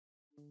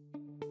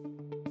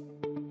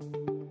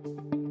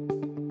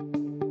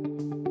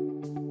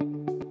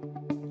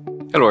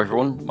Hello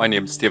everyone, my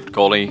name is David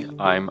Gawley.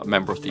 I'm a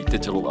member of the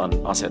Digital and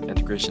Asset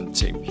Integration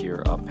team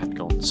here at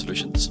Pentagon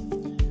Solutions.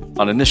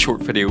 And in this short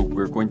video,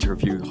 we're going to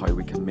review how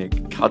we can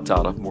make CAD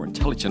data more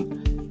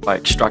intelligent by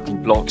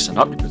extracting blocks and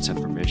attributes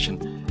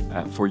information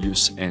for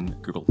use in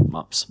Google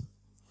Maps.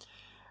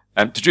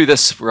 To do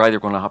this, we're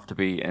either going to have to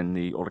be in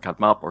the AutoCAD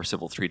Map or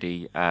Civil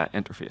 3D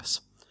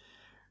interface.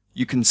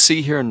 You can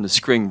see here on the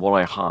screen what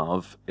I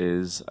have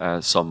is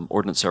some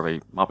Ordnance Survey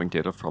mapping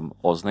data from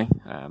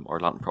OSNI, or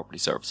Land and Property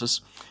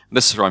Services. And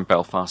this is around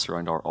Belfast,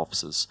 around our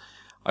offices.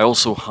 I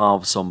also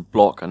have some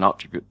block and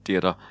attribute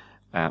data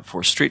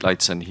for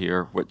streetlights in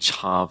here, which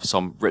have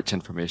some rich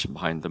information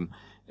behind them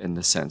in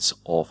the sense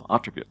of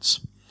attributes.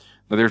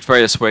 Now there's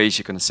various ways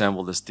you can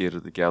assemble this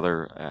data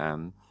together,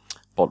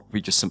 but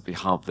we just simply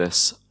have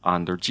this,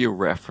 and they're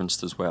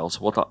georeferenced as well. So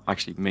what that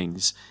actually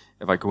means,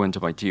 if I go into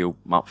my geo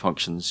map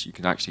functions, you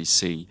can actually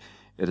see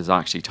it is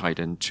actually tied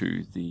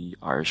into the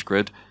Irish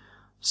grid.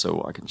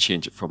 So I can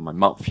change it from my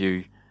map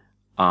view,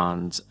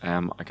 and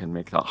I can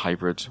make that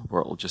hybrid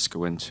where it'll just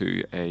go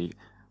into a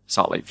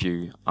satellite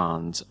view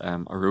and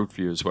a road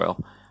view as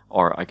well,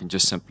 or I can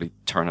just simply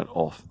turn it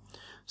off.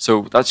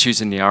 So that's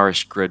using the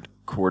Irish grid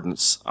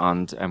coordinates,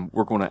 and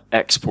we're going to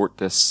export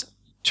this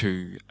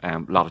to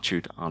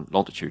latitude and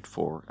longitude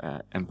for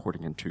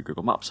importing into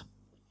Google Maps.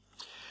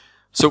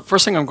 So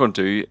first thing I'm going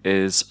to do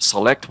is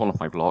select one of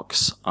my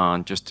blocks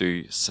and just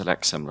do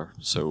select similar.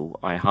 So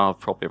I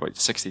have probably about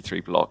 63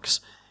 blocks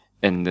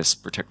in this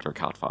particular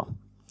CAD file.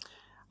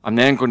 I'm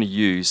then going to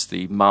use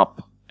the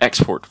map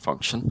export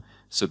function.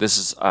 So this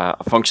is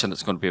a function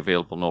that's going to be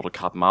available in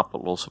AutoCAD Map,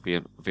 but will also be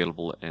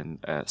available in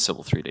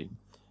Civil 3D.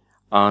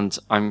 And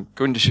I'm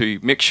going to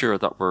make sure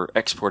that we're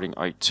exporting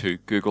out to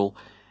Google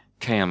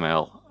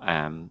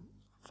KML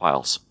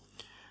files.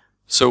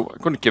 So I'm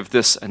going to give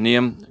this a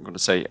name. I'm going to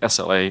say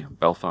SLA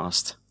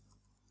Belfast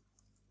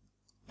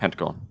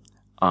Pentagon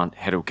and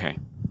hit OK.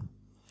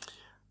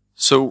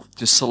 So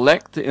to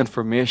select the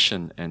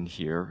information in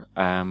here,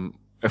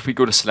 if we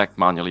go to select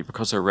manually,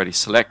 because they're already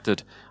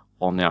selected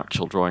on the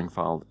actual drawing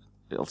file,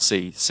 it'll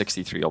see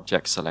 63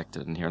 objects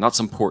selected in here. And that's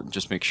important,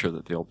 just make sure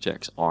that the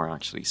objects are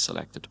actually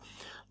selected.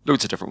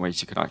 Loads of different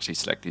ways you can actually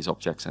select these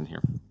objects in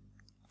here.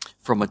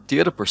 From a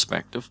data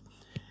perspective,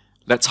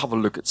 let's have a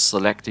look at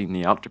selecting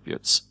the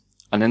attributes.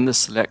 And in the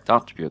select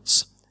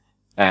attributes,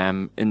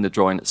 in the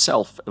drawing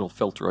itself, it'll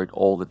filter out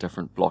all the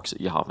different blocks that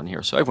you have in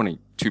here. So I've only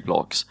 2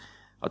 blocks,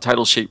 a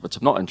title sheet, which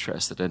I'm not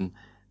interested in,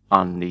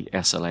 and the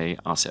SLA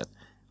asset.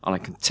 And I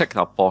can tick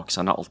that box,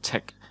 and that'll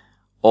tick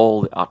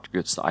all the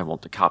attributes that I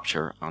want to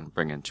capture and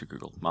bring into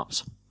Google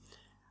Maps.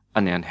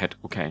 And then hit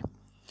OK.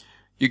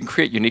 You can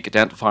create unique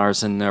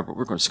identifiers in there, but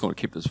we're just going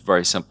to keep this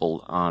very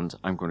simple, and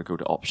I'm going to go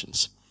to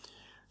options.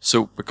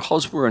 So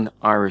because we're an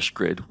Irish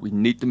grid, we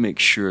need to make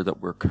sure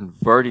that we're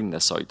converting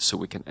this out so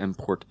we can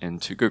import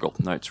into Google.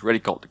 Now it's already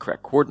got the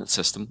correct coordinate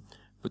system,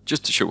 but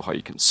just to show how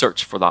you can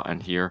search for that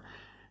in here,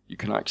 you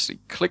can actually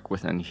click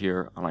within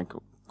here, and I'm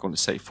going to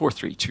say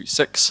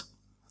 4326.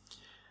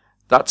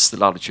 That's the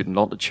latitude and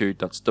longitude,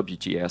 that's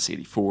WGS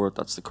 84,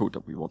 that's the code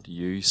that we want to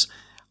use.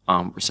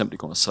 We're simply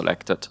going to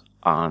select it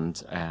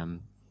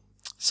and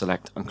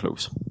select and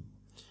close.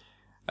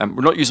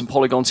 We're not using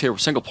polygons here, we're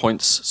single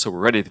points, so we're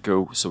ready to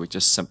go, so we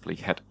just simply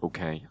hit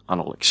OK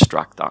and it'll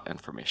extract that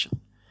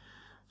information.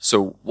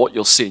 So what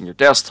you'll see in your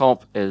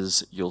desktop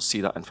is you'll see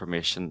that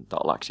information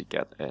that'll actually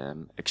get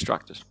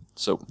extracted.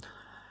 So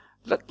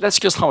let's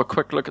just have a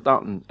quick look at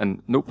that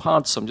in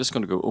Notepad. So I'm just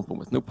going to go open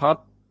with Notepad.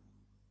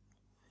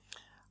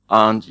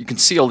 And you can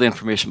see all the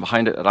information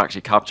behind it. It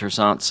actually captures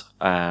that.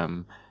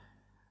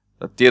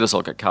 The data's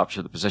all get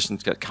captured, the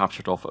positions get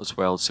captured off it as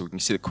well, so we can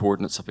see the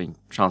coordinates have been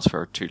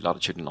transferred to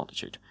latitude and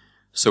longitude.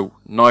 So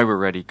now we're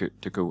ready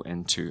to go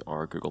into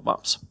our Google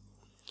Maps.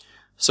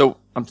 So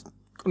I'm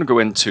going to go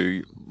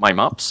into My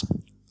Maps,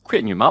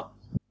 create a new map,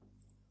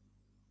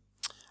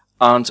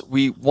 and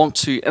we want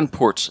to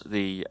import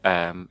the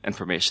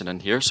information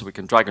in here, so we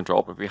can drag and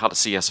drop. If we had a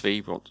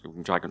CSV, we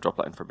can drag and drop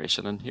that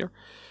information in here.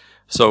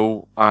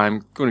 So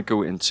I'm going to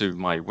go into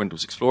my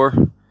Windows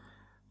Explorer,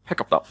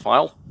 pick up that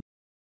file,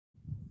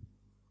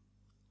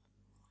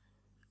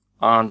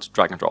 and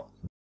drag and drop.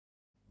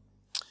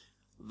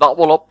 That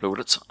will upload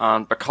it,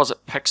 and because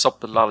it picks up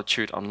the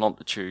latitude and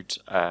longitude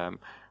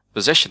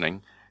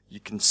positioning, you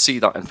can see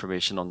that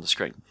information on the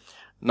screen.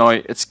 Now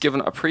it's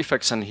given a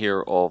prefix in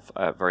here of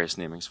various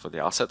namings for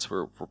the assets.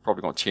 We're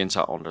probably going to change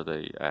that under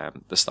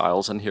the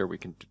styles in here. We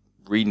can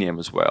rename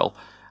as well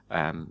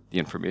the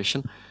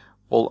information.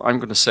 Well, I'm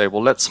going to say,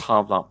 well, let's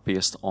have that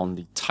based on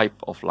the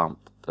type of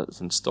lamp that is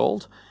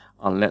installed,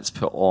 and let's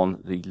put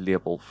on the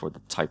label for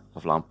the type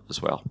of lamp as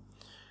well.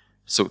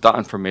 So that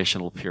information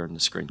will appear on the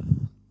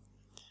screen.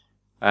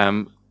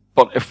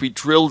 But if we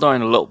drill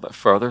down a little bit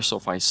further, so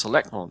if I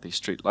select one of these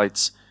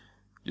streetlights,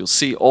 you'll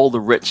see all the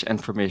rich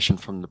information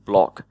from the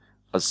block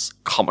has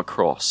come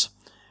across.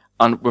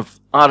 And we've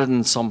added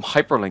in some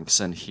hyperlinks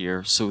in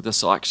here, so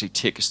this will actually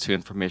take us to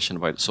information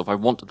about it. So if I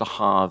wanted to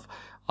have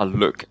a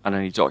look at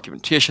any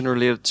documentation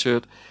related to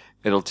it,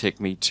 it'll take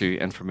me to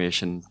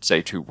information,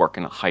 say to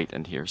working at height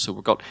in here. So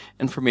we've got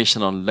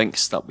information on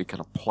links that we can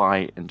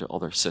apply into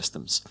other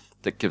systems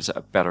that gives it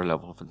a better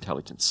level of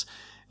intelligence.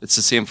 It's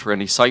the same for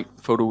any site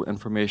photo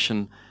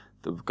information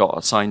that we've got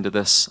assigned to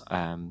this.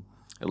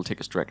 It'll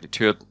take us directly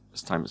to it.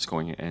 This time it's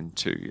going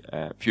into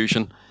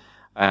Fusion.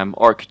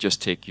 Or it could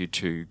just take you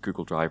to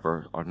Google Drive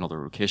or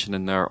another location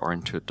in there, or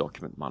into a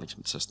document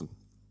management system.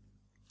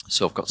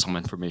 So I've got some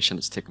information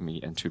that's taken me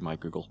into my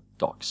Google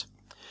Docs.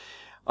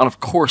 And of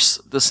course,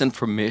 this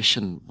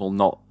information will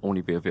not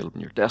only be available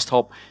on your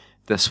desktop,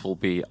 this will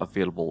be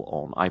available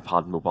on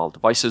iPad and mobile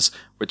devices,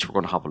 which we're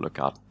going to have a look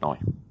at now.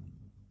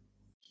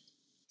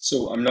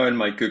 So I'm now in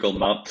my Google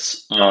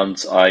Maps,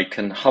 and I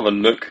can have a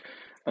look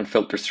and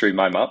filter through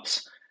my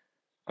maps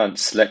and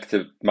select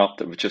the map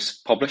that we've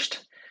just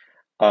published.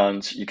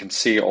 And you can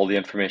see all the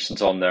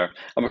information's on there.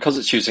 And because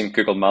it's using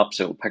Google Maps,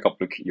 it'll pick up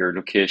your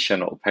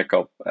location, it'll pick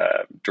up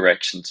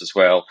directions as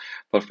well.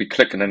 But if we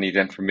click on any of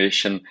the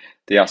information,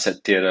 the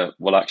asset data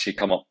will actually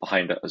come up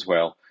behind it as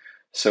well.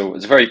 So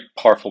it's a very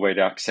powerful way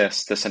to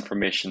access this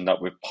information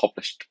that we've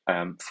published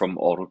from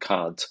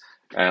AutoCAD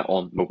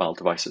on mobile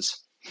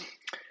devices.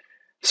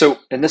 So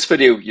in this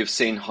video, you've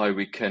seen how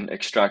we can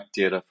extract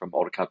data from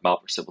AutoCAD Map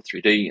or Civil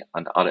 3D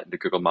and add it into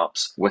Google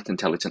Maps with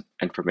intelligent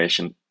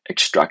information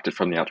extracted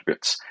from the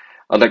attributes.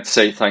 I'd like to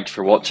say thanks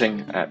for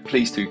watching.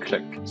 Please do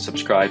click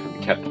subscribe and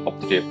be kept up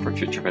to date for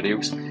future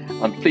videos.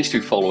 And please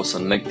do follow us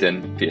on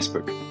LinkedIn,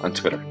 Facebook and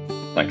Twitter.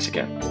 Thanks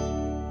again.